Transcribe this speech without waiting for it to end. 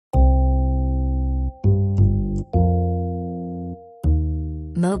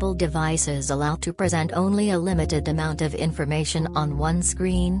Mobile devices allow to present only a limited amount of information on one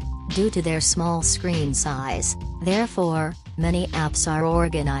screen, due to their small screen size. Therefore, many apps are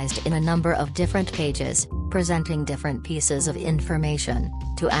organized in a number of different pages, presenting different pieces of information.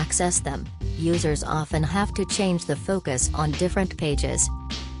 To access them, users often have to change the focus on different pages.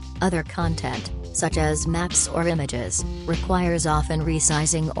 Other content, such as maps or images, requires often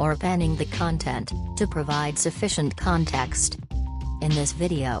resizing or panning the content, to provide sufficient context. In this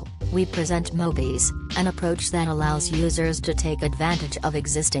video, we present Mobies, an approach that allows users to take advantage of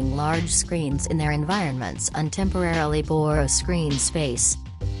existing large screens in their environments and temporarily borrow screen space.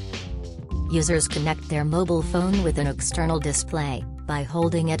 Users connect their mobile phone with an external display, by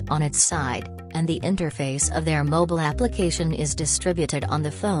holding it on its side, and the interface of their mobile application is distributed on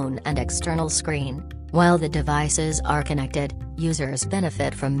the phone and external screen. While the devices are connected, users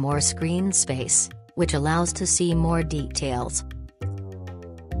benefit from more screen space, which allows to see more details.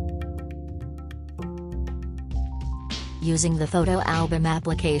 Using the Photo Album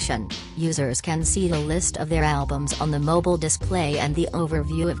application, users can see the list of their albums on the mobile display and the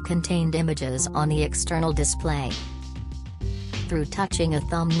overview of contained images on the external display. Through touching a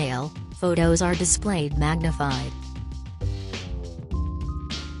thumbnail, photos are displayed magnified.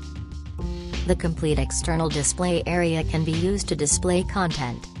 The complete external display area can be used to display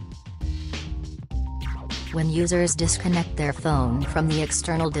content. When users disconnect their phone from the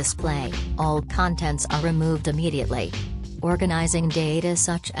external display, all contents are removed immediately. Organizing data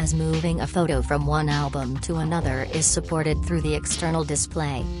such as moving a photo from one album to another is supported through the external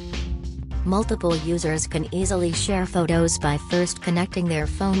display. Multiple users can easily share photos by first connecting their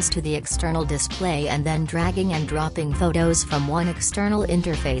phones to the external display and then dragging and dropping photos from one external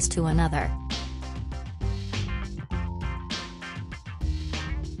interface to another.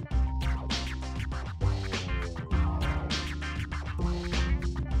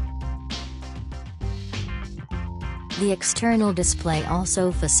 The external display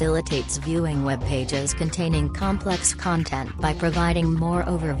also facilitates viewing web pages containing complex content by providing more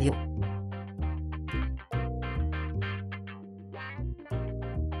overview.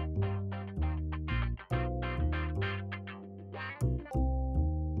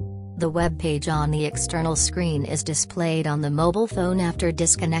 The web page on the external screen is displayed on the mobile phone after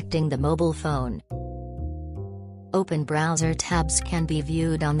disconnecting the mobile phone. Open browser tabs can be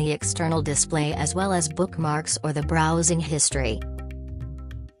viewed on the external display as well as bookmarks or the browsing history.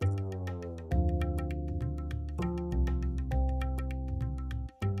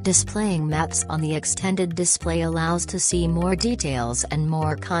 Displaying maps on the extended display allows to see more details and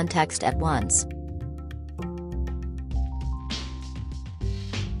more context at once.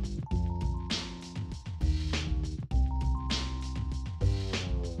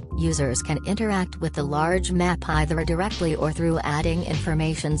 Users can interact with the large map either directly or through adding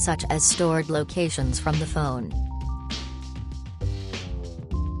information such as stored locations from the phone.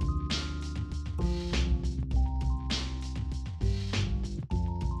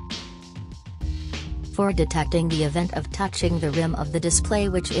 For detecting the event of touching the rim of the display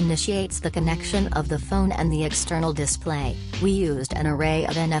which initiates the connection of the phone and the external display, we used an array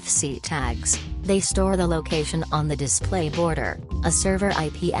of NFC tags. They store the location on the display border, a server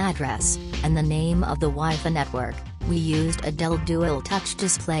IP address, and the name of the Wi-Fi network. We used a Dell Dual Touch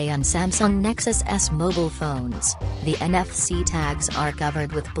display on Samsung Nexus S mobile phones. The NFC tags are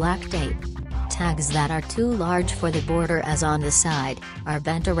covered with black tape. Tags that are too large for the border as on the side, are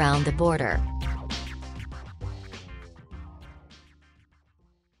bent around the border,